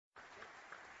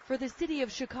For the city of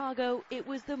Chicago, it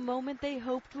was the moment they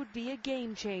hoped would be a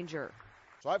game changer.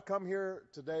 So I've come here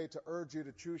today to urge you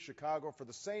to choose Chicago for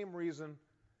the same reason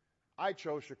I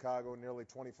chose Chicago nearly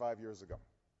 25 years ago.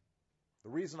 The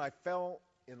reason I fell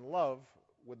in love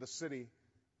with the city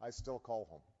I still call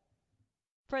home.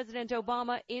 President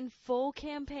Obama in full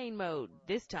campaign mode,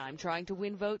 this time trying to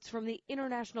win votes from the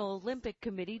International Olympic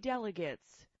Committee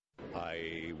delegates.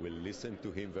 I will listen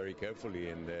to him very carefully,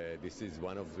 and this is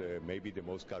one of maybe the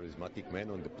most charismatic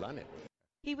men on the planet.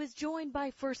 He was joined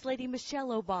by First Lady Michelle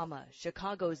Obama,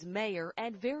 Chicago's mayor,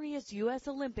 and various U.S.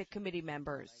 Olympic Committee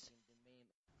members.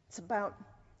 It's about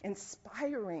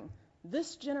inspiring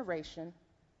this generation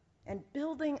and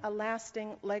building a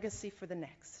lasting legacy for the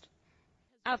next.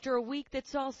 After a week that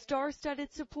saw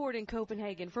star-studded support in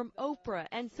Copenhagen from Oprah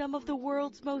and some of the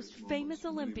world's most famous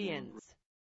Olympians.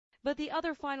 But the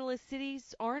other finalist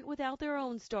cities aren't without their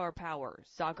own star power.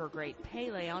 Soccer great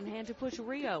Pele on hand to push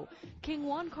Rio. King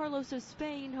Juan Carlos of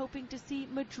Spain hoping to see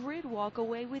Madrid walk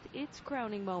away with its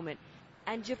crowning moment.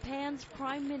 And Japan's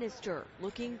prime minister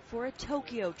looking for a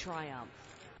Tokyo triumph.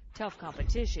 Tough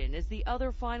competition as the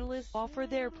other finalists offer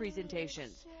their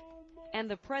presentations. And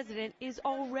the president is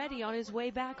already on his way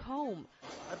back home.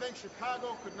 I think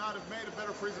Chicago could not have made a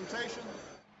better presentation.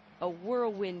 A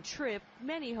whirlwind trip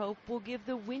many hope will give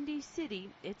the Windy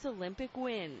City its Olympic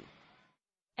win.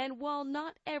 And while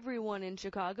not everyone in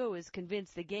Chicago is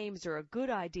convinced the games are a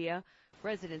good idea,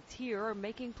 residents here are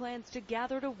making plans to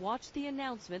gather to watch the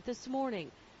announcement this morning,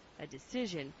 a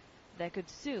decision that could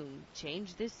soon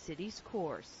change this city's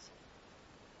course.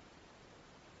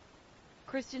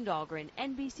 Kristen Dahlgren,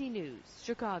 NBC News,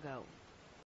 Chicago.